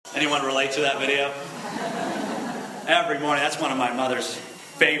Anyone relate to that video? Every morning. That's one of my mother's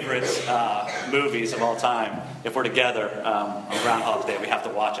favorite movies of all time. If we're together on Groundhog Day, we have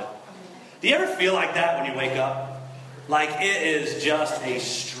to watch it. Do you ever feel like that when you wake up? Like it is just a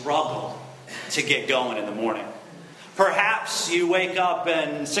struggle to get going in the morning. Perhaps you wake up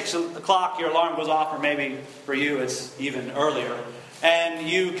and 6 o'clock your alarm goes off, or maybe for you it's even earlier, and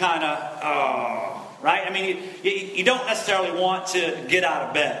you kind of, right? I mean, you don't necessarily want to get out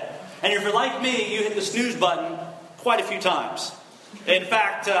of bed. And if you're like me, you hit the snooze button quite a few times. In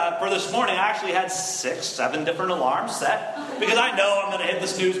fact, for this morning, I actually had 6, 7 different alarms set because I know I'm going to hit the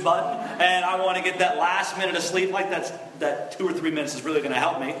snooze button and I want to get that last minute of sleep. Like that 2 or 3 minutes is really going to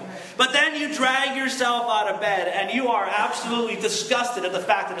help me. But then you drag yourself out of bed and you are absolutely disgusted at the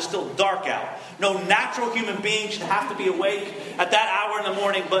fact that it's still dark out. No natural human being should have to be awake at that hour in the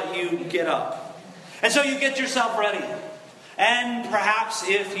morning, but you get up. And so you get yourself ready. And perhaps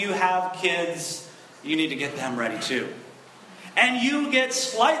if you have kids, you need to get them ready too. And you get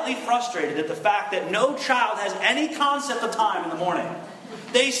slightly frustrated at the fact that no child has any concept of time in the morning.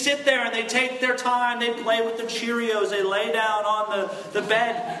 They sit there and they take their time, they play with the Cheerios, they lay down on the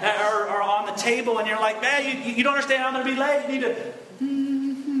bed or on the table, and you're like, man, you don't understand, I'm going to be late. You need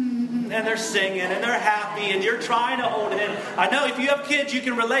to... And they're singing and they're happy and you're trying to hold it in. I know if you have kids, you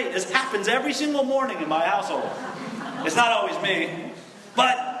can relate. This happens every single morning in my household. It's not always me.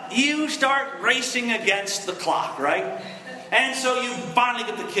 But you start racing against the clock, right? And so you finally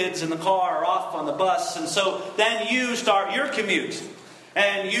get the kids in the car or off on the bus. And so then you start your commute.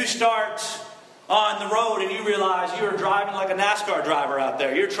 And you start on the road and you realize you are driving like a NASCAR driver out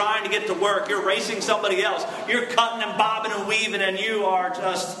there. You're trying to get to work. You're racing somebody else. You're cutting and bobbing and weaving and you are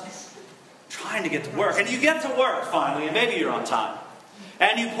just trying to get to work. And you get to work finally and maybe you're on time.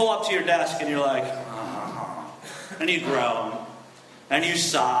 And you pull up to your desk and you're like, oh. And you groan. And you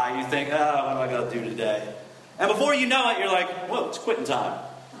sigh. You think, oh, what am I going to do today? And before you know it, you're like, whoa, it's quitting time.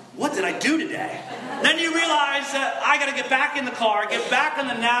 What did I do today? Then you realize that I got to get back in the car, get back on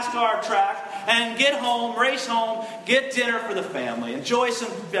the NASCAR track, and get home, race home, get dinner for the family, enjoy some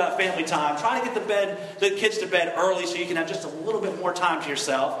family time, try to get the kids to bed early so you can have just a little bit more time to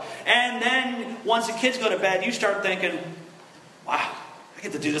yourself. And then once the kids go to bed, you start thinking, wow, I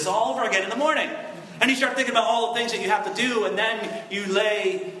get to do this all over again in the morning. And you start thinking about all the things that you have to do, and then you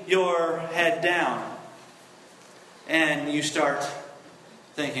lay your head down. And you start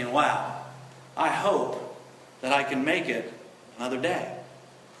thinking, wow, I hope that I can make it another day.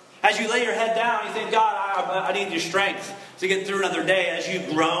 As you lay your head down, you think, God, I need your strength to get through another day. As you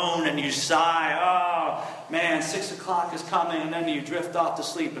groan and you sigh, oh, man, 6 o'clock is coming, and then you drift off to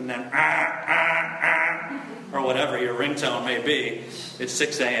sleep, and then, or whatever your ringtone may be, it's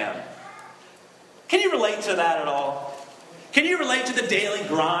 6 a.m. Can you relate to that at all? Can you relate to the daily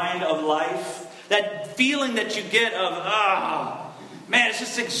grind of life? That feeling that you get of, man, it's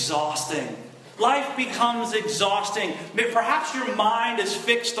just exhausting. Life becomes exhausting. Perhaps your mind is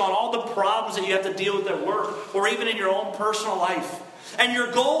fixed on all the problems that you have to deal with at work or even in your own personal life. And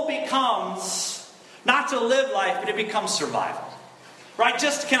your goal becomes not to live life, but it becomes survival. Right?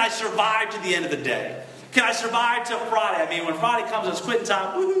 Just can I survive to the end of the day? Can I survive till Friday? I mean, when Friday comes, it's quitting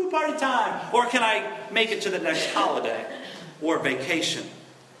time. Woohoo, party time. Or can I make it to the next holiday or vacation?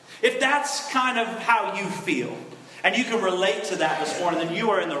 If that's kind of how you feel, and you can relate to that this morning, then you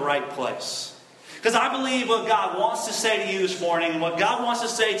are in the right place. Because I believe what God wants to say to you this morning, and what God wants to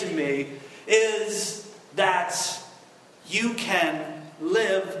say to me, is that you can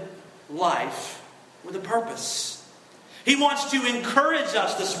live life with a purpose. He wants to encourage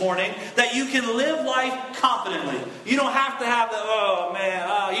us this morning that you can live life confidently. You don't have to have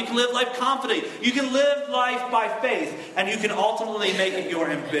the, you can live life confidently. You can live life by faith, and you can ultimately make it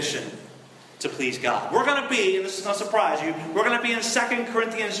your ambition to please God. We're going to be, and this is going to surprise you, we're going to be in 2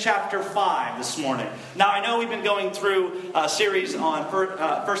 Corinthians chapter 5 this morning. Now, I know we've been going through a series on 1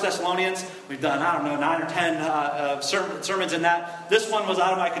 Thessalonians. We've done, 9 or 10 sermons in that. This one was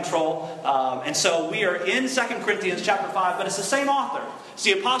out of my control. And so we are in 2 Corinthians chapter 5, but it's the same author. It's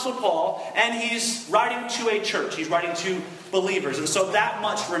the Apostle Paul, and he's writing to a church. He's writing to believers. And so that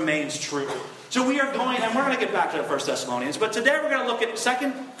much remains true. So we are going, and we're going to get back to 1 Thessalonians, but today we're going to look at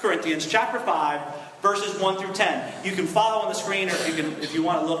 2 Corinthians chapter 5, verses 1 through 10. You can follow on the screen, or if you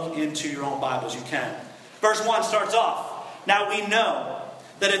want to look into your own Bibles, you can. Verse 1 starts off, now we know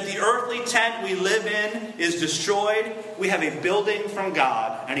that if the earthly tent we live in is destroyed, we have a building from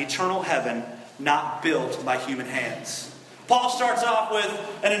God, an eternal heaven, not built by human hands. Paul starts off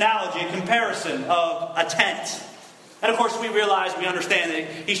with an analogy, a comparison of a tent. And of course, we understand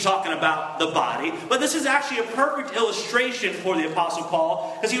that he's talking about the body. But this is actually a perfect illustration for the Apostle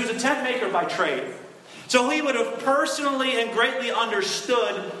Paul, because he was a tent maker by trade. So he would have personally and greatly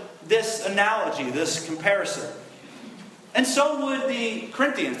understood this analogy, this comparison. And so would the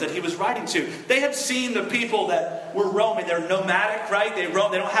Corinthians that he was writing to. They had seen the people that were roaming. They're nomadic, right? They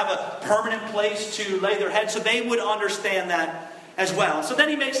roam. They don't have a permanent place to lay their head. So they would understand that as well. And so then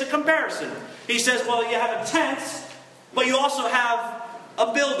he makes a comparison. He says, well, you have a tent, but you also have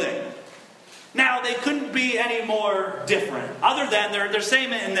a building. Now, they couldn't be any more different. Other than they're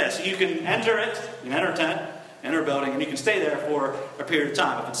same in this. You can enter it. You can enter a tent, enter a building, and you can stay there for a period of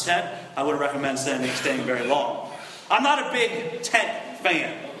time. If it's a tent, I wouldn't recommend staying very long. I'm not a big tent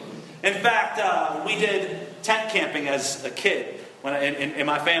fan. In fact, we did tent camping as a kid in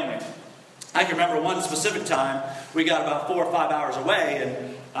my family. I can remember one specific time, we got about 4 or 5 hours away,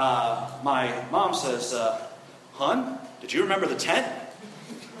 and my mom says, "Hun, did you remember the tent?"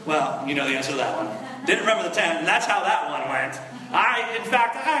 Well, you know the answer to that one. Didn't remember the tent, and that's how that one went. In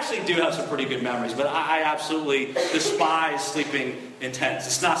fact, I actually do have some pretty good memories, but I absolutely despise sleeping in tents.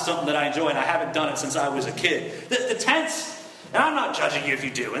 It's not something that I enjoy, and I haven't done it since I was a kid. The tents, and I'm not judging you if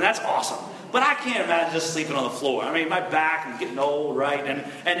you do, and that's awesome. But I can't imagine just sleeping on the floor. I mean, my back is getting old, right?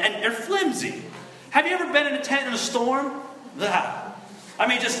 And they're flimsy. Have you ever been in a tent in a storm? I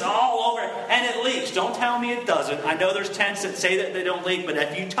mean, just all over. And it leaks. Don't tell me it doesn't. I know there's tents that say that they don't leak, but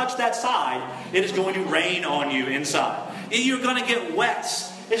if you touch that side, it is going to rain on you inside. You're going to get wet.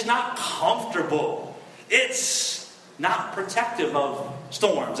 It's not comfortable. It's not protective of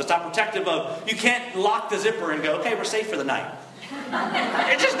storms. It's not protective of... You can't lock the zipper and go, okay, we're safe for the night.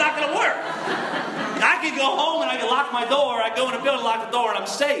 It's just not going to work. I could go home and I could lock my door. I go in a building, lock the door, and I'm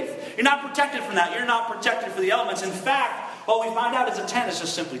safe. You're not protected from that. You're not protected for the elements. In fact, what we find out is a tent is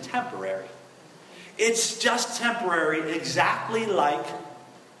just simply temporary. It's just temporary, exactly like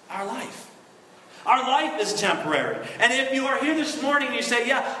our life. Our life is temporary. And if you are here this morning and you say,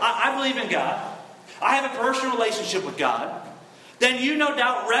 yeah, I believe in God. I have a personal relationship with God. Then you no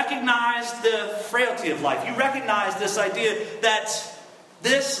doubt recognize the frailty of life. You recognize this idea that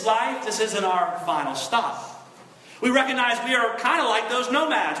this life, this isn't our final stop. We recognize we are kind of like those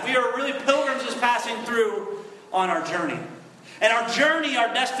nomads. We are really pilgrims just passing through on our journey. And our journey,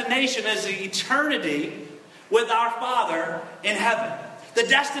 our destination is the eternity with our Father in heaven. The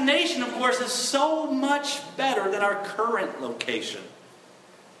destination, of course, is so much better than our current location.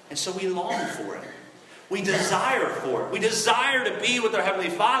 And so we long for it. We desire for it. We desire to be with our Heavenly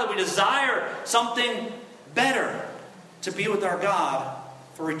Father. We desire something better, to be with our God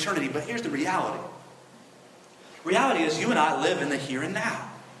for eternity. But here's the reality. Reality is you and I live in the here and now.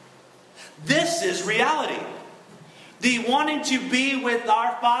 This is reality. The wanting to be with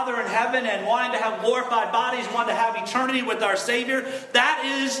our Father in heaven and wanting to have glorified bodies, wanting to have eternity with our Savior, that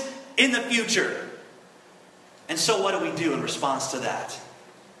is in the future. And so what do we do in response to that?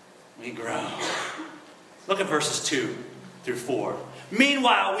 We groan. Look at verses 2 through 4.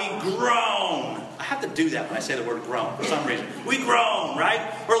 Meanwhile, we groan. I have to do that when I say the word groan for some reason. We groan, right?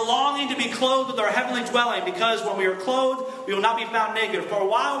 We're longing to be clothed with our heavenly dwelling, because when we are clothed, we will not be found naked. For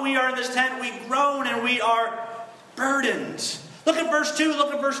while we are in this tent, we groan and we are burdened. Look at verse 2,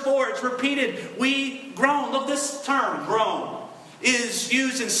 look at verse 4. It's repeated. We groan. Look, this term, groan, is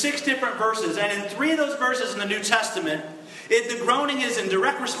used in 6 different verses. And in 3 of those verses in the New Testament, the groaning is in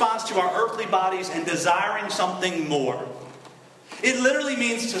direct response to our earthly bodies and desiring something more. It literally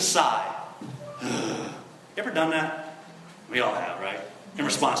means to sigh. You ever done that? We all have, right? In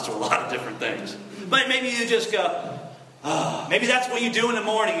response to a lot of different things. But maybe you just go, oh. Maybe that's what you do in the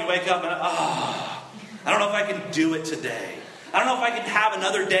morning. You wake up and, oh, I don't know if I can do it today. I don't know if I can have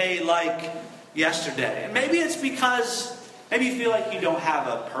another day like yesterday. And maybe it's because maybe you feel like you don't have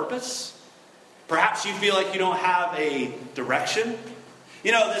a purpose. Perhaps you feel like you don't have a direction.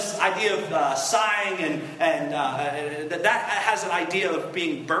 You know, this idea of sighing and that has an idea of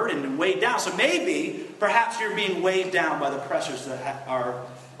being burdened and weighed down. So maybe, perhaps you're being weighed down by the pressures that are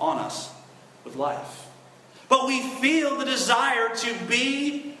on us with life. But we feel the desire to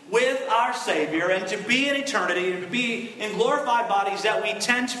be with our Savior and to be in eternity and to be in glorified bodies, that we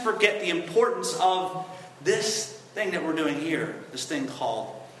tend to forget the importance of this thing that we're doing here, this thing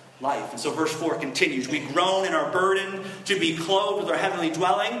called life. And so verse 4 continues. We groan in our burden to be clothed with our heavenly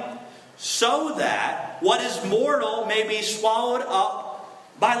dwelling, so that what is mortal may be swallowed up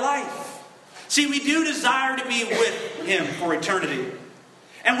by life. See, we do desire to be with Him for eternity.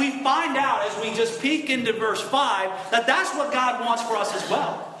 And we find out as we just peek into verse 5 that that's what God wants for us as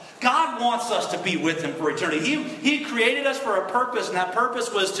well. God wants us to be with him for eternity. He created us for a purpose, and that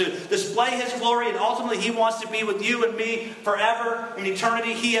purpose was to display his glory, and ultimately he wants to be with you and me forever in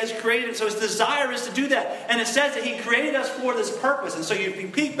eternity. He has created it, so his desire is to do that. And it says that he created us for this purpose. And so if you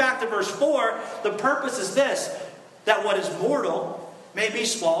peek back to verse 4, the purpose is this, that what is mortal may be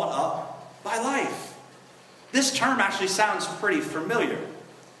swallowed up by life. This term actually sounds pretty familiar.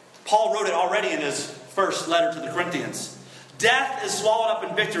 Paul wrote it already in his first letter to the Corinthians. Death is swallowed up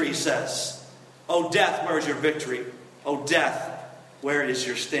in victory, he says. O death, where is your victory? O death, where is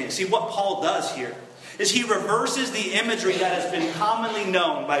your sting? See, what Paul does here is he reverses the imagery that has been commonly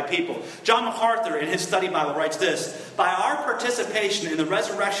known by people. John MacArthur, in his study Bible, writes this: by our participation in the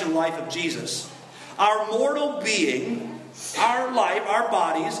resurrection life of Jesus, our mortal being, our life, our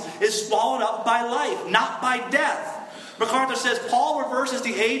bodies, is swallowed up by life, not by death. MacArthur says Paul reverses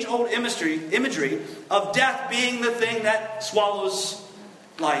the age-old imagery of death being the thing that swallows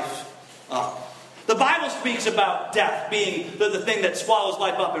life up. The Bible speaks about death being the thing that swallows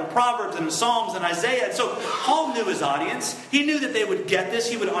life up in Proverbs and in Psalms and Isaiah. And so Paul knew his audience. He knew that they would get this.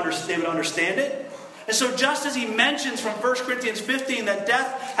 They would understand it. And so just as he mentions from 1 Corinthians 15 that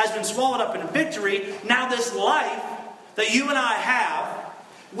death has been swallowed up in victory, now this life that you and I have,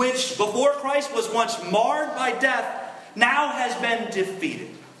 which before Christ was once marred by death, now has been defeated.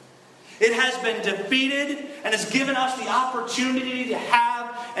 It has been defeated and has given us the opportunity to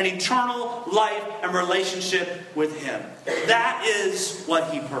have an eternal life and relationship with him. That is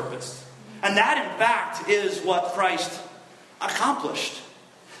what he purposed. And that, in fact, is what Christ accomplished.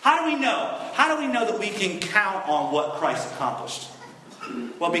 How do we know? How do we know that we can count on what Christ accomplished?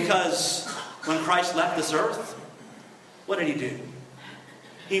 Well, because when Christ left this earth, what did he do?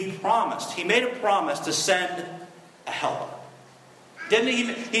 He promised. He made a promise to send a helper. Didn't he?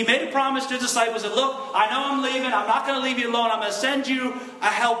 He made a promise to his disciples that, look, I know I'm leaving. I'm not going to leave you alone. I'm going to send you a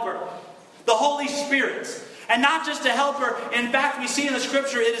helper. The Holy Spirit. And not just a helper. In fact, we see in the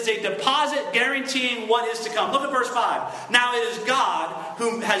scripture, it is a deposit guaranteeing what is to come. Look at verse 5. Now it is God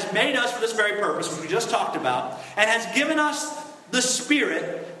who has made us for this very purpose, which we just talked about, and has given us the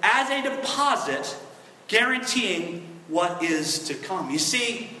Spirit as a deposit guaranteeing what is to come. You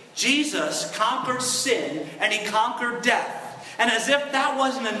see, Jesus conquered sin and he conquered death. And as if that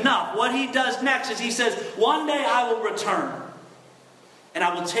wasn't enough, what he does next is he says, one day I will return and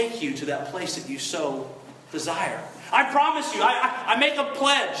I will take you to that place that you so desire. I promise you, I make a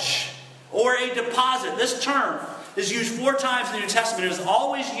pledge or a deposit. This term is used 4 times in the New Testament. It is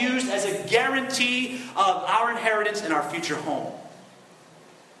always used as a guarantee of our inheritance in our future home.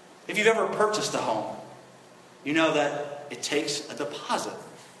 If you've ever purchased a home, you know that it takes a deposit.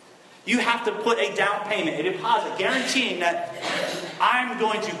 You have to put a down payment, a deposit, guaranteeing that I'm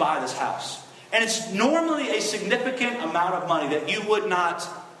going to buy this house. And it's normally a significant amount of money that you would not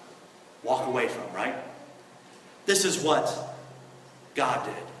walk away from, right? This is what God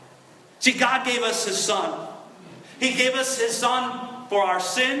did. See, God gave us his Son. He gave us his Son for our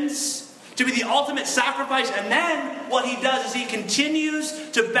sins, to be the ultimate sacrifice. And then what he does is he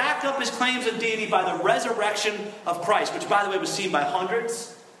continues to back up his claims of deity by the resurrection of Christ, which, by the way, was seen by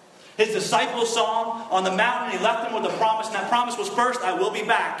hundreds. His disciples saw him on the mountain. He left them with a promise. And that promise was, first, I will be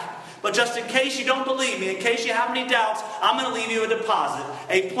back. But just in case you don't believe me, in case you have any doubts, I'm going to leave you a deposit,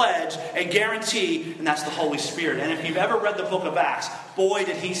 a pledge, a guarantee, and that's the Holy Spirit. And if you've ever read the book of Acts, boy,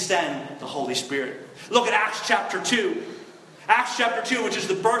 did he send the Holy Spirit. Look at Acts chapter 2. Acts chapter 2, which is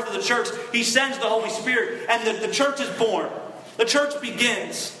the birth of the church. He sends the Holy Spirit, and the church is born. The church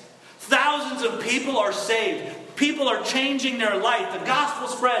begins. Thousands of people are saved. People are changing their life. The gospel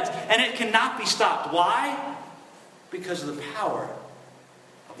spreads, and it cannot be stopped. Why? Because of the power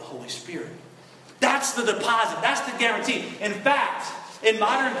of the Holy Spirit. That's the deposit. That's the guarantee. In fact, in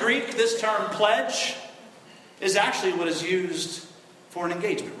modern Greek, this term pledge is actually what is used for an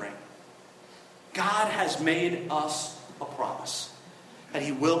engagement ring. God has made us a promise that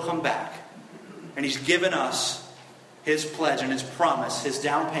he will come back. And he's given us his pledge and his promise, his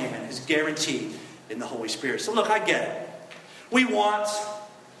down payment, his guarantee in the Holy Spirit. So look, I get it. We want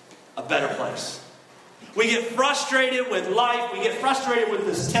a better place. We get frustrated with life. We get frustrated with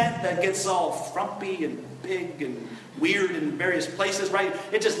this tent that gets all frumpy and big and weird in various places, right?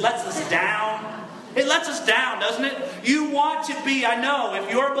 It just lets us down. It lets us down, doesn't it? You want to be, I know, if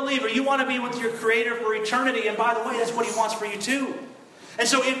you're a believer, you want to be with your Creator for eternity. And by the way, that's what he wants for you too. And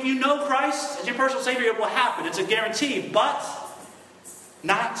so if you know Christ as your personal Savior, it will happen. It's a guarantee. But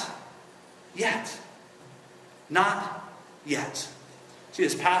not yet. Not yet. See,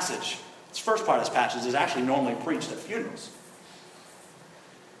 this passage, this first part of this passage is actually normally preached at funerals.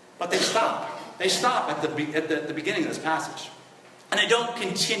 But they stop. They stop at the beginning of this passage. And I don't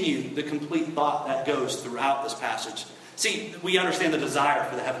continue the complete thought that goes throughout this passage. See, we understand the desire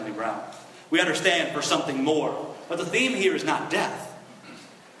for the heavenly realm. We understand for something more. But the theme here is not death.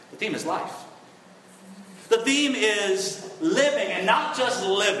 The theme is life. The theme is living, and not just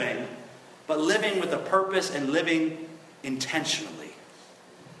living, but living with a purpose and living intentionally.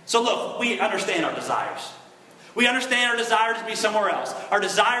 So look, we understand our desires. We understand our desire to be somewhere else. Our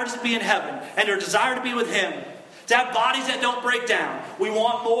desire is to be in heaven, and our desire to be with Him. To have bodies that don't break down. We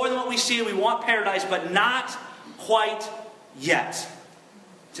want more than what we see. We want paradise, but not quite yet.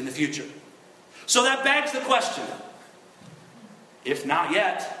 It's in the future. So that begs the question, if not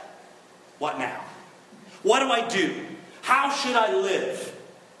yet, what now? What do I do? How should I live?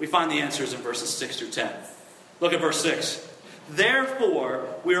 We find the answers in verses 6 through 10. Look at verse 6. Therefore,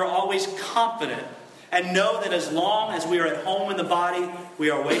 we are always confident and know that as long as we are at home in the body, we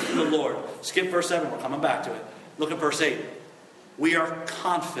are away from the Lord. Skip verse 7. We're coming back to it. Look at verse 8. We are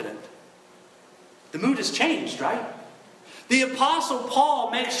confident. The mood has changed, right? The Apostle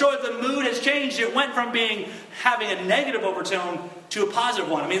Paul makes sure that the mood has changed. It went from having a negative overtone to a positive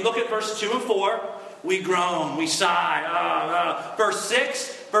one. I mean, look at verses 2 and 4. We groan, we sigh. Verse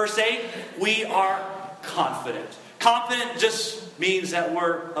 6, verse 8, we are confident. Confident just means that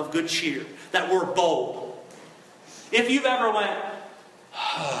we're of good cheer, that we're bold. If you've ever went,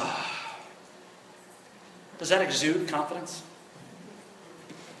 does that exude confidence?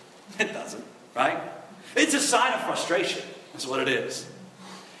 It doesn't, right? It's a sign of frustration. That's what it is.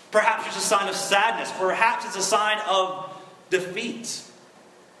 Perhaps it's a sign of sadness. Perhaps it's a sign of defeat.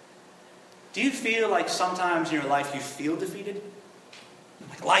 Do you feel like sometimes in your life you feel defeated?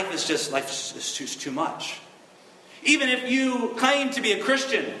 Like life is just too much. Even if you claim to be a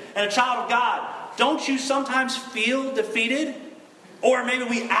Christian and a child of God, don't you sometimes feel defeated? Or maybe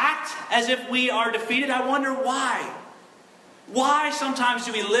we act as if we are defeated. I wonder why. Why sometimes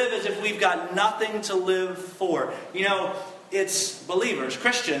do we live as if we've got nothing to live for? You know, it's believers,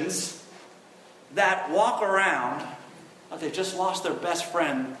 Christians, that walk around like they've just lost their best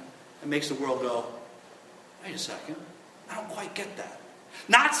friend and makes the world go, wait a second, I don't quite get that.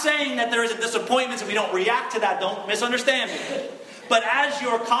 Not saying that there isn't disappointments and we don't react to that, don't misunderstand me. But as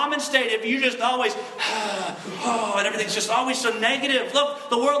your common state, if you just always, and everything's just always so negative, look,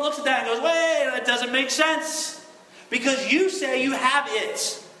 the world looks at that and goes, wait, that doesn't make sense. Because you say you have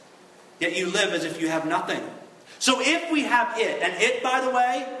it, yet you live as if you have nothing. So if we have it, and it, by the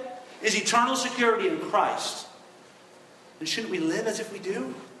way, is eternal security in Christ, then shouldn't we live as if we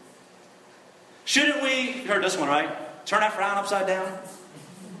do? Shouldn't we, you heard this one, right? Turn that frown upside down.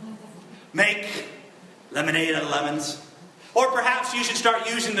 Make lemonade out of lemons. Or perhaps you should start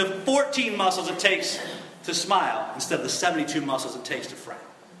using the 14 muscles it takes to smile instead of the 72 muscles it takes to frown.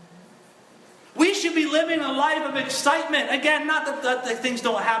 We should be living a life of excitement. Again, not that things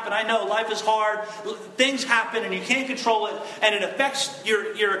don't happen. I know life is hard. Things happen and you can't control it. And it affects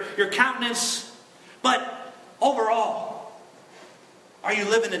your countenance. But overall, are you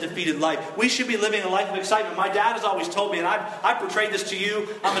living a defeated life? We should be living a life of excitement. My dad has always told me, and I portrayed this to you.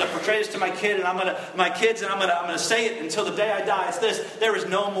 I'm going to portray this to my kid, and I'm going to say it until the day I die. It's this: there is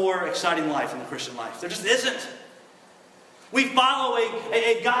no more exciting life in the Christian life. There just isn't. We follow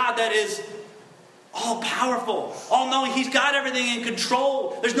a God that is all powerful, all knowing. He's got everything in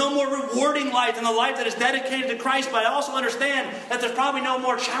control. There's no more rewarding life than the life that is dedicated to Christ. But I also understand that there's probably no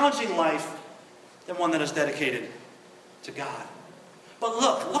more challenging life than one that is dedicated to God. But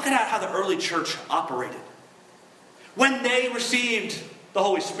look at how the early church operated. When they received the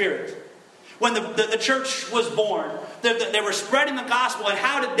Holy Spirit, when the church was born, they were spreading the gospel. And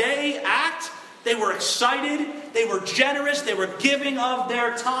how did they act? They were excited. They were generous. They were giving of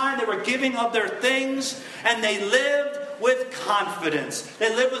their time. They were giving of their things. And they lived with confidence.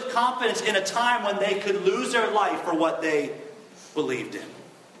 They lived with confidence in a time when they could lose their life for what they believed in.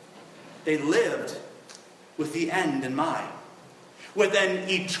 They lived with the end in mind, with an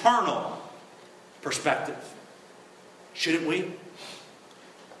eternal perspective. Shouldn't we?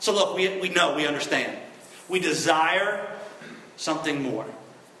 So look, we know, we understand. We desire something more.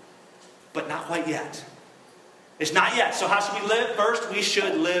 But not quite yet. It's not yet. So how should we live? First, we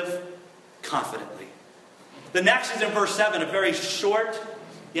should live confidently. The next is in verse 7, a very short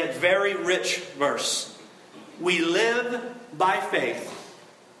yet very rich verse. We live by faith,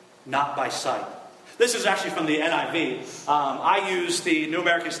 not by sight. This is actually from the NIV. I use the New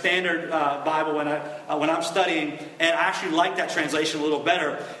American Standard Bible when I'm studying, and I actually like that translation a little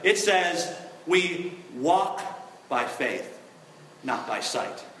better. It says, we walk by faith, not by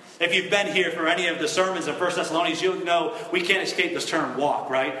sight. If you've been here for any of the sermons of 1 Thessalonians, you'll know we can't escape this term walk,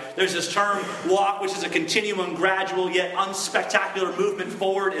 right? There's this term walk, which is a continuum, gradual, yet unspectacular movement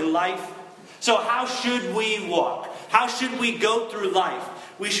forward in life. So how should we walk? How should we go through life?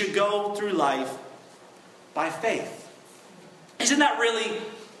 We should go through life by faith. Isn't that really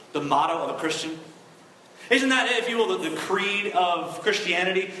the motto of a Christian? Isn't that, if you will, the creed of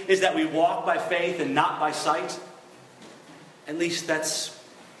Christianity, is that we walk by faith and not by sight? At least that's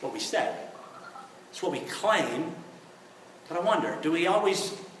what we said. It's what we claim. But I wonder, do we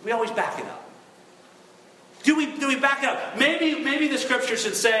always back it up? Do we back it up? Maybe the scripture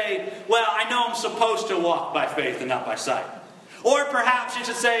should say, well, I know I'm supposed to walk by faith and not by sight. Or perhaps it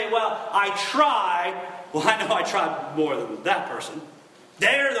should say, well, I try. Well, I know I try more than that person.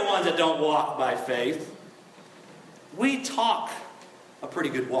 They're the ones that don't walk by faith. We talk a pretty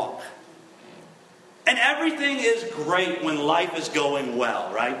good walk. And everything is great when life is going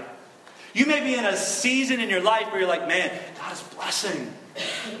well, right? You may be in a season in your life where you're like, man, God is blessing.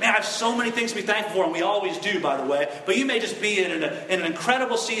 Man, I have so many things to be thankful for, and we always do, by the way. But you may just be in an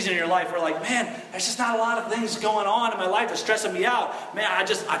incredible season in your life where like, man, there's just not a lot of things going on in my life that's stressing me out. Man,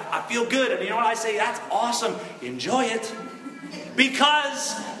 I feel good. And you know what I say? That's awesome. Enjoy it.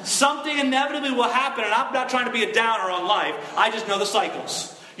 Because something inevitably will happen, and I'm not trying to be a downer on life. I just know the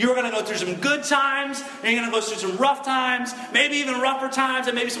cycles. You're going to go through some good times, and you're going to go through some rough times, maybe even rougher times,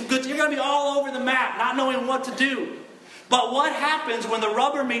 and maybe some good times. You're going to be all over the map, not knowing what to do. But what happens when the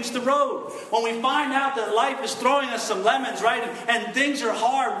rubber meets the road? When we find out that life is throwing us some lemons, right? And things are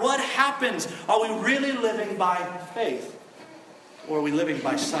hard, what happens? Are we really living by faith? Or are we living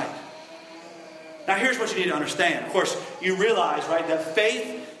by sight? Now here's what you need to understand. Of course, you realize, right, that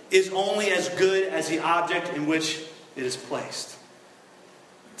faith is only as good as the object in which it is placed.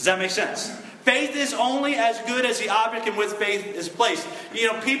 Does that make sense? Faith is only as good as the object in which faith is placed. You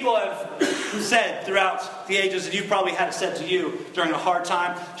know, people have said throughout the ages, and you've probably had it said to you during a hard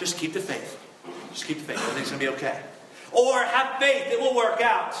time, just keep the faith. Just keep the faith. Everything's going to be okay. Or have faith. It will work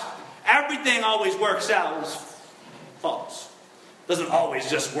out. Everything always works out. It's false. It doesn't always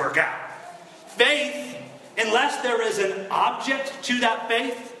just work out. Faith, unless there is an object to that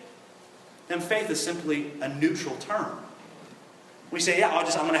faith, then faith is simply a neutral term. We say, yeah, I'm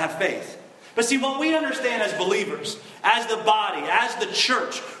going to have faith. But see, what we understand as believers, as the body, as the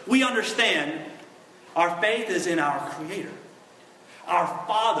church, we understand our faith is in our Creator, our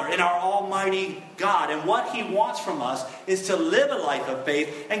Father, in our Almighty God. And what He wants from us is to live a life of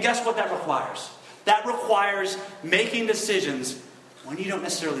faith. And guess what that requires? That requires making decisions when you don't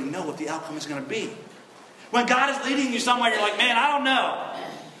necessarily know what the outcome is going to be. When God is leading you somewhere, you're like, man, I don't know.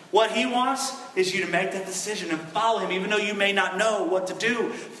 What He wants is you to make that decision and follow Him, even though you may not know what to do.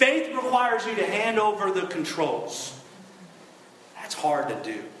 Faith requires you to hand over the controls. That's hard to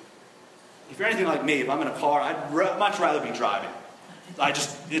do. If you're anything like me, if I'm in a car, I'd much rather be driving.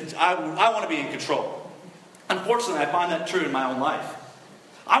 I want to be in control. Unfortunately, I find that true in my own life.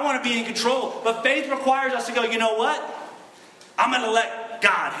 I want to be in control, but faith requires us to go, you know what? I'm going to let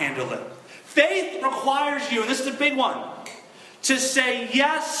God handle it. Faith requires you, and this is a big one, to say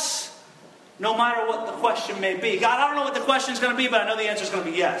yes, no matter what the question may be. God, I don't know what the question is going to be, but I know the answer is going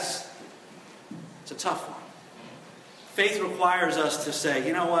to be yes. It's a tough one. Faith requires us to say,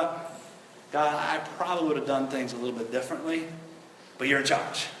 you know what? God, I probably would have done things a little bit differently, but you're in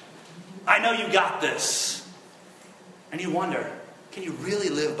charge. I know you got this. And you wonder, can you really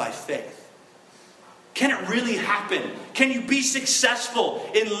live by faith? Can it really happen? Can you be successful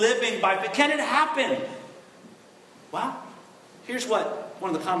in living by faith? Can it happen? Well, here's what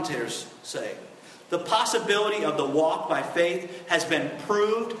one of the commentators say. The possibility of the walk by faith has been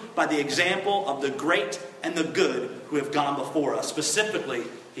proved by the example of the great and the good who have gone before us. Specifically,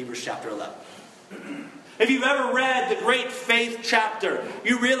 Hebrews chapter 11. If you've ever read the great faith chapter,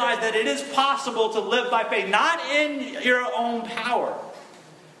 you realize that it is possible to live by faith. Not in your own power,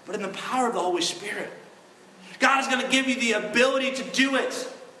 but in the power of the Holy Spirit. God is going to give you the ability to do it.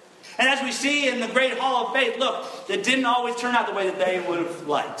 And as we see in the great hall of faith, look, it didn't always turn out the way that they would have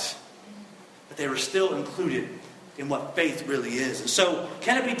liked. But they were still included in what faith really is. And so,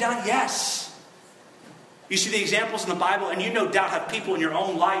 can it be done? Yes. You see the examples in the Bible, and you no doubt have people in your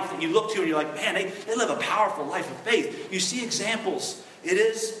own life that you look to and you're like, man, they live a powerful life of faith. You see examples. It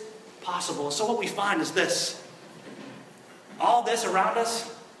is possible. So what we find is this. All this around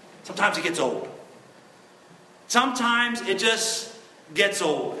us, sometimes it gets old. Sometimes it just gets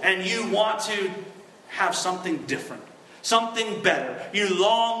old, and you want to have something different, something better. You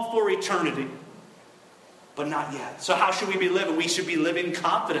long for eternity, but not yet. So how should we be living? We should be living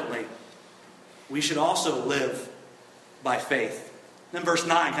confidently. We should also live by faith. Then verse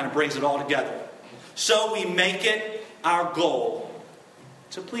 9 kind of brings it all together. So we make it our goal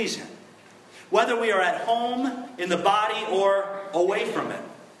to please Him, whether we are at home in the body or away from it.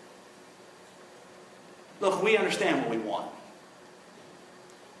 Look, we understand what we want.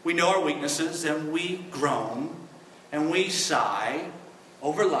 We know our weaknesses, and we groan, and we sigh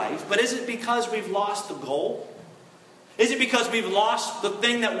over life. But is it because we've lost the goal? Is it because we've lost the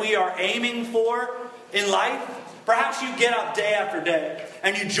thing that we are aiming for in life? Perhaps you get up day after day,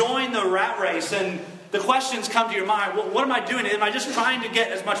 and you join the rat race, and the questions come to your mind. Well, what am I doing? Am I just trying to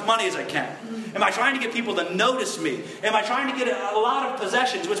get as much money as I can? Am I trying to get people to notice me? Am I trying to get a lot of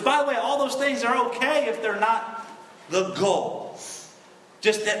possessions? Which, by the way, all those things are okay if they're not the goal.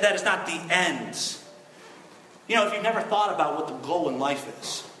 Just that is not the end. You know, if you've never thought about what the goal in life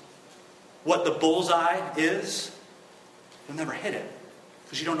is, what the bullseye is, you'll never hit it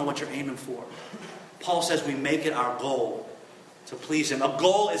because you don't know what you're aiming for. Paul says we make it our goal to please Him. A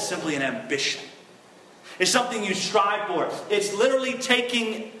goal is simply an ambition. It's something you strive for. It's literally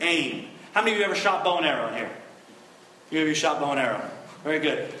taking aim. How many of you ever shot bow and arrow in here? A few of you shot bow and arrow. Very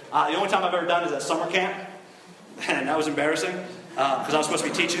good. The only time I've ever done is at summer camp. And that was embarrassing because I was supposed to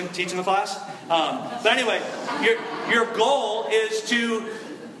be teaching the class. But anyway, your goal is to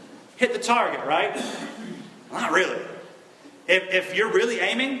hit the target, right? Not really. If you're really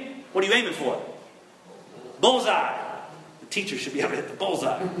aiming, what are you aiming for? Bullseye. The teacher should be able to hit the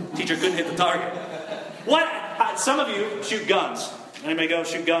bullseye. The teacher couldn't hit the target. What? Some of you shoot guns. Anybody go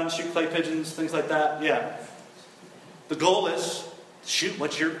shoot guns, shoot clay pigeons, things like that? Yeah. The goal is to shoot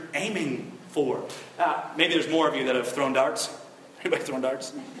what you're aiming for. Maybe there's more of you that have thrown darts. Anybody throwing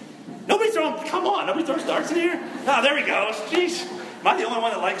darts? Nobody throwing, come on, nobody throws darts in here? Oh, there he goes. Jeez. Am I the only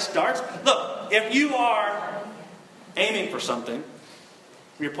one that likes darts? Look, if you are aiming for something,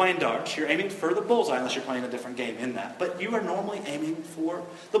 when you're playing darts, you're aiming for the bullseye, unless you're playing a different game in that. But you are normally aiming for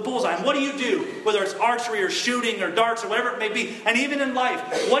the bullseye. And what do you do? Whether it's archery or shooting or darts or whatever it may be. And even in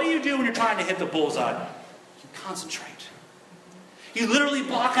life, what do you do when you're trying to hit the bullseye? You concentrate. You literally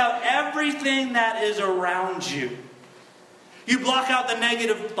block out everything that is around you. You block out the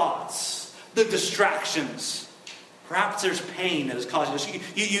negative thoughts, the distractions. Perhaps there's pain that is causing this.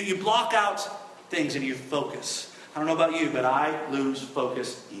 You block out things and you focus. I don't know about you, but I lose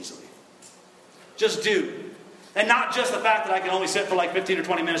focus easily. Just do. And not just the fact that I can only sit for like 15 or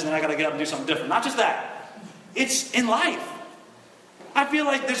 20 minutes and then I got to get up and do something different. Not just that. It's in life. I feel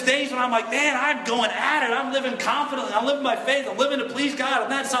like there's days when I'm like, man, I'm going at it. I'm living confidently. I'm living by faith. I'm living to please God. And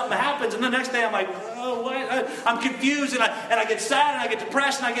then something happens. And the next day I'm like, oh, what? I'm confused. And I get sad and I get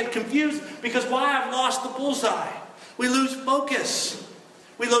depressed and I get confused because why? I've lost the bullseye. We lose focus.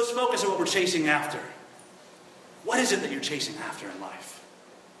 We lose focus on what we're chasing after. What is it that you're chasing after in life?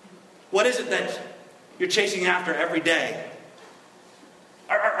 What is it that you're chasing after every day?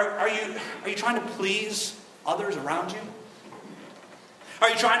 Are you trying to please others around you? Are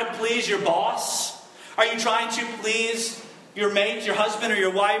you trying to please your boss? Are you trying to please your mate, your husband or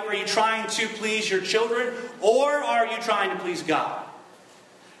your wife? Are you trying to please your children? Or are you trying to please God?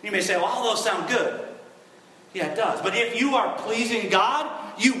 You may say, well, all those sound good. Yeah, it does. But if you are pleasing God,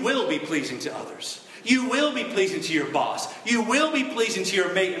 you will be pleasing to others. You will be pleasing to your boss. You will be pleasing to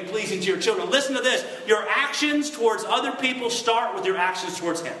your mate and pleasing to your children. Listen to this. Your actions towards other people start with your actions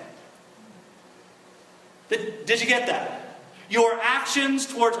towards Him. Did you get that? Your actions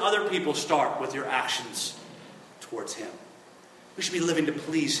towards other people start with your actions towards Him. We should be living to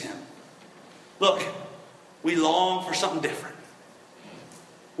please Him. Look, we long for something different.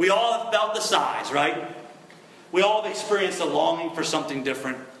 We all have felt the sighs, right? We all have experienced the longing for something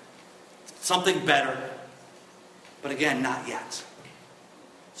different. Something better. But again, not yet.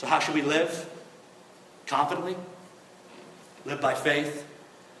 So how should we live? Confidently. Live by faith.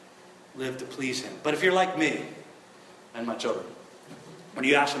 Live to please Him. But if you're like me and my children, when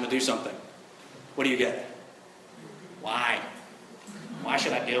you ask them to do something, what do you get? Why? Why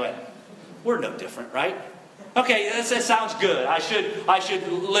should I do it? We're no different, right? Okay, that sounds good. I should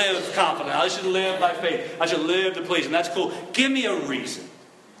live confident. I should live by faith. I should live to please Him. That's cool. Give me a reason.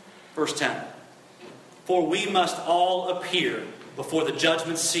 Verse 10. For we must all appear before the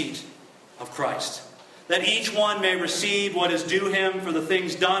judgment seat of Christ, that each one may receive what is due him for the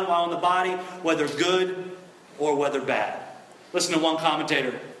things done while in the body, whether good or whether bad. Listen to one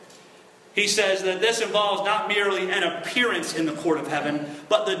commentator. He says that this involves not merely an appearance in the court of heaven,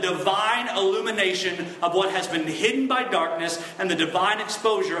 but the divine illumination of what has been hidden by darkness and the divine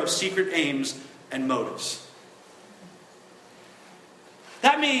exposure of secret aims and motives.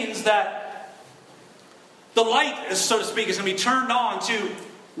 That means that the light, so to speak, is going to be turned on to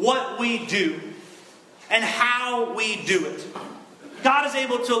what we do and how we do it. God is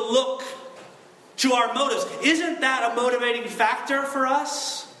able to look to our motives. Isn't that a motivating factor for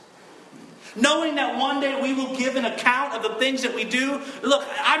us? Knowing that one day we will give an account of the things that we do. Look,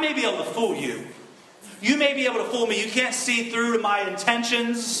 I may be able to fool you. You may be able to fool me. You can't see through to my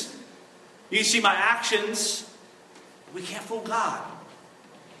intentions. You see my actions. We can't fool God.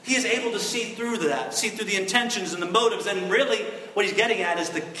 He is able to see through that, see through the intentions and the motives. And really, what he's getting at is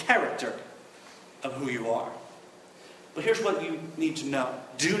the character of who you are. But here's what you need to know.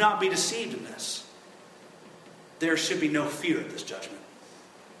 Do not be deceived in this. There should be no fear at this judgment.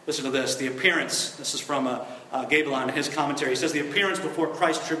 Listen to this. The appearance, this is from Gabelon in his commentary. He says, the appearance before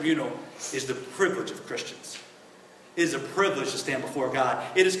Christ's tribunal is the privilege of Christians. It is a privilege to stand before God.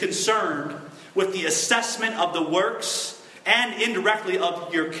 It is concerned with the assessment of the works and indirectly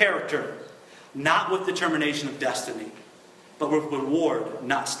of your character, not with determination of destiny, but with reward,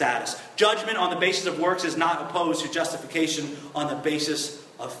 not status. Judgment on the basis of works is not opposed to justification on the basis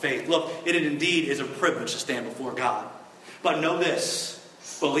of faith. Look, it indeed is a privilege to stand before God. But know this,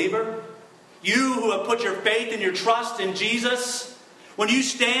 believer, you who have put your faith and your trust in Jesus, when you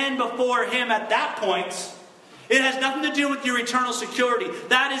stand before Him at that point, it has nothing to do with your eternal security.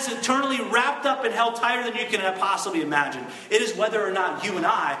 That is eternally wrapped up and held tighter than you can possibly imagine. It is whether or not you and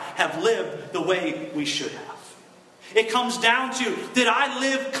I have lived the way we should have. It comes down to, did I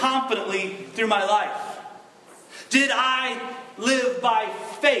live confidently through my life? Did I live by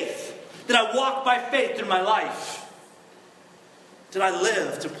faith? Did I walk by faith through my life? Did I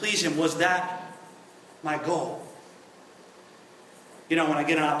live to please Him? Was that my goal? You know, when I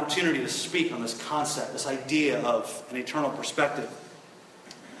get an opportunity to speak on this concept, this idea of an eternal perspective,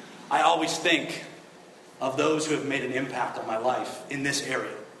 I always think of those who have made an impact on my life in this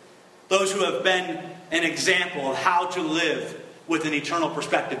area. Those who have been an example of how to live with an eternal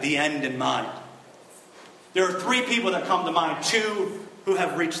perspective, the end in mind. There are 3 people that come to mind, 2 who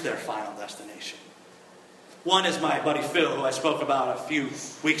have reached their final destination. One is my buddy Phil, who I spoke about a few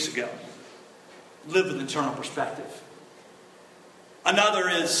weeks ago. Lived with an eternal perspective. Another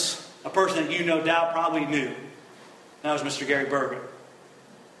is a person that you no doubt probably knew. That was Mr. Gary Berger.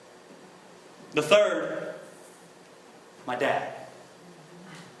 The third, my dad.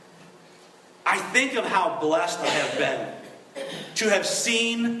 I think of how blessed I have been to have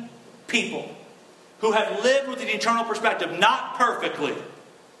seen people who have lived with an eternal perspective, not perfectly.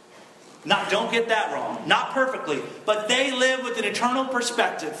 Don't get that wrong. Not perfectly. But they live with an eternal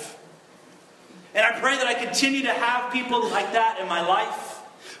perspective. And I pray that I continue to have people like that in my life.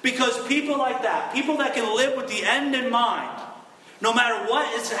 Because people like that, people that can live with the end in mind, no matter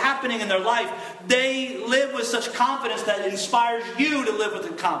what is happening in their life, they live with such confidence that it inspires you to live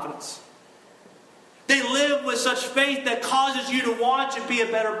with confidence. They live with such faith that causes you to want to be a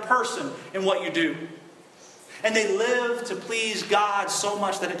better person in what you do. And they live to please God so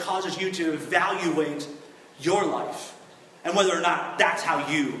much that it causes you to evaluate your life and whether or not that's how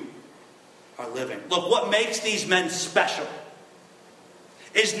you are living. Look, what makes these men special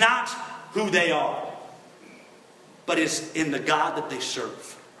is not who they are, but is in the God that they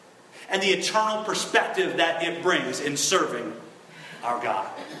serve and the eternal perspective that it brings in serving our God.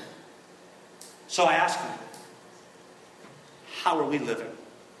 So I ask you, how are we living?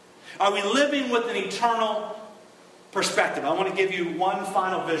 Are we living with an eternal perspective? I want to give you one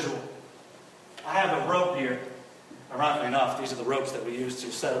final visual. I have a rope here. Ironically enough, these are the ropes that we use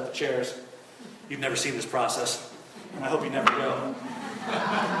to set up the chairs. You've never seen this process, and I hope you never will.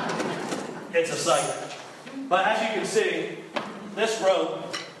 It's a sight. But as you can see, this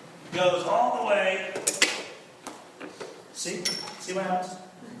rope goes all the way. See what happens?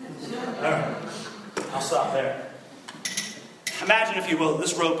 All right. I'll stop there. Imagine, if you will,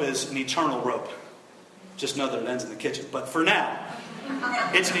 this rope is an eternal rope. Just know that it ends in the kitchen. But for now,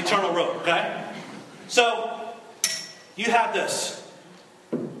 it's an eternal rope, okay? So, you have this.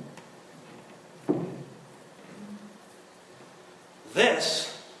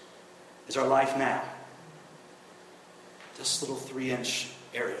 This is our life now. This little 3-inch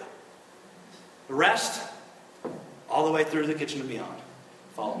area. The rest, all the way through the kitchen and beyond.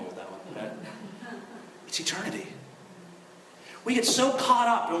 Follow me with that one, okay? It's eternity. We get so caught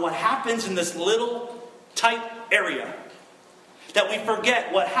up in what happens in this little tight area that we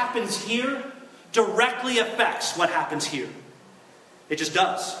forget what happens here directly affects what happens here. It just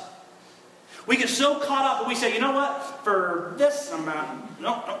does. We get so caught up and we say, you know what? For this amount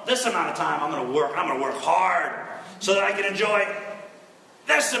of time, I'm going to work hard so that I can enjoy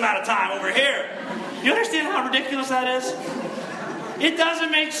this amount of time over here. You understand how ridiculous that is? It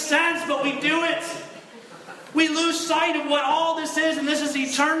doesn't make sense, but we do it. We lose sight of what all this is, and this is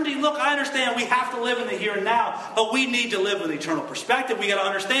eternity. Look, I understand we have to live in the here and now, but we need to live with eternal perspective. We got to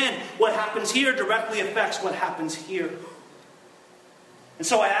understand what happens here directly affects what happens here. And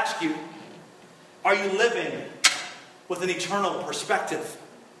so I ask you, are you living with an eternal perspective?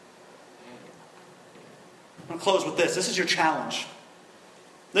 I'm going to close with this. This is your challenge.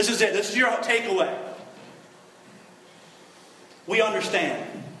 This is it. This is your takeaway. We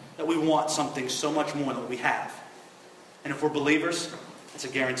understand that we want something so much more than we have. And if we're believers, it's a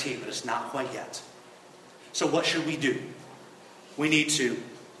guarantee, but it's not quite yet. So what should we do? We need to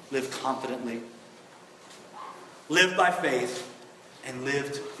live confidently, live by faith, and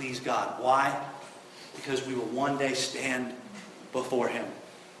live to please God. Why? Because we will one day stand before Him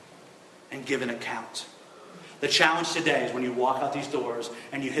and give an account. The challenge today is when you walk out these doors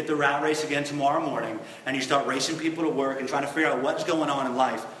and you hit the rat race again tomorrow morning and you start racing people to work and trying to figure out what's going on in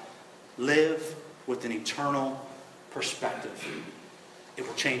life, live with an eternal perspective. It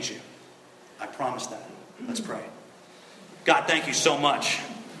will change you. I promise that. Let's pray. God, thank you so much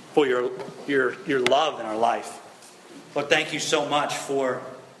for your love in our life. Lord, thank you so much for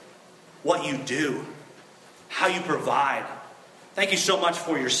what you do, how you provide. Thank you so much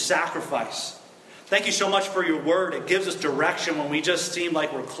for your sacrifice. Thank you so much for your word. It gives us direction when we just seem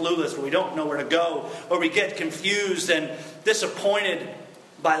like we're clueless, when we don't know where to go, or we get confused and disappointed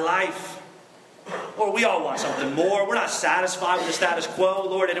by life. Lord, we all want something more. We're not satisfied with the status quo,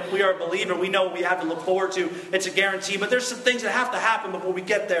 Lord. And if we are a believer, we know what we have to look forward to. It's a guarantee. But there's some things that have to happen before we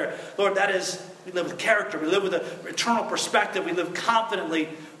get there. Lord, that is, we live with character. We live with an eternal perspective. We live confidently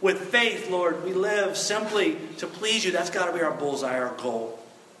with faith, Lord. We live simply to please you. That's got to be our bullseye, our goal.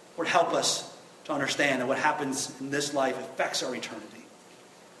 Lord, help us to understand that what happens in this life affects our eternity.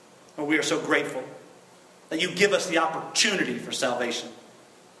 Lord, we are so grateful that you give us the opportunity for salvation.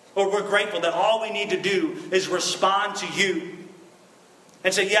 Lord, we're grateful that all we need to do is respond to you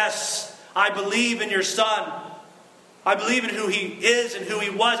and say, yes, I believe in your Son. I believe in who He is and who He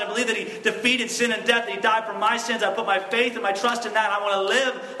was. I believe that He defeated sin and death, that He died for my sins. I put my faith and my trust in that. I want to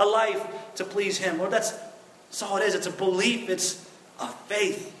live a life to please Him. Lord, that's all it is. It's a belief. It's a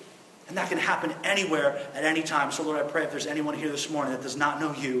faith. And that can happen anywhere at any time. So, Lord, I pray if there's anyone here this morning that does not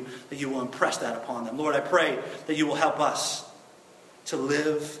know you, that you will impress that upon them. Lord, I pray that you will help us to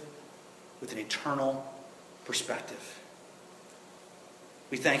live with an eternal perspective.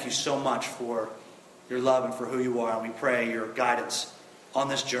 We thank you so much for your love and for who you are, and we pray your guidance on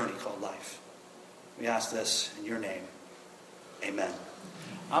this journey called life. We ask this in your name. Amen.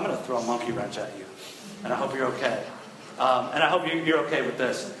 I'm going to throw a monkey wrench at you, and I hope you're okay. And I hope you're okay with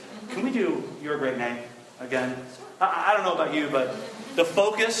this. Can we do Your Great Name again? I don't know about you, but the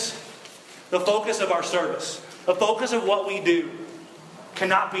focus of our service, the focus of what we do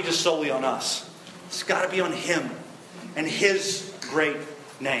cannot be just solely on us. It's got to be on Him and His great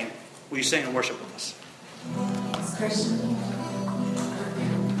name. Will you sing and worship with us? Christian.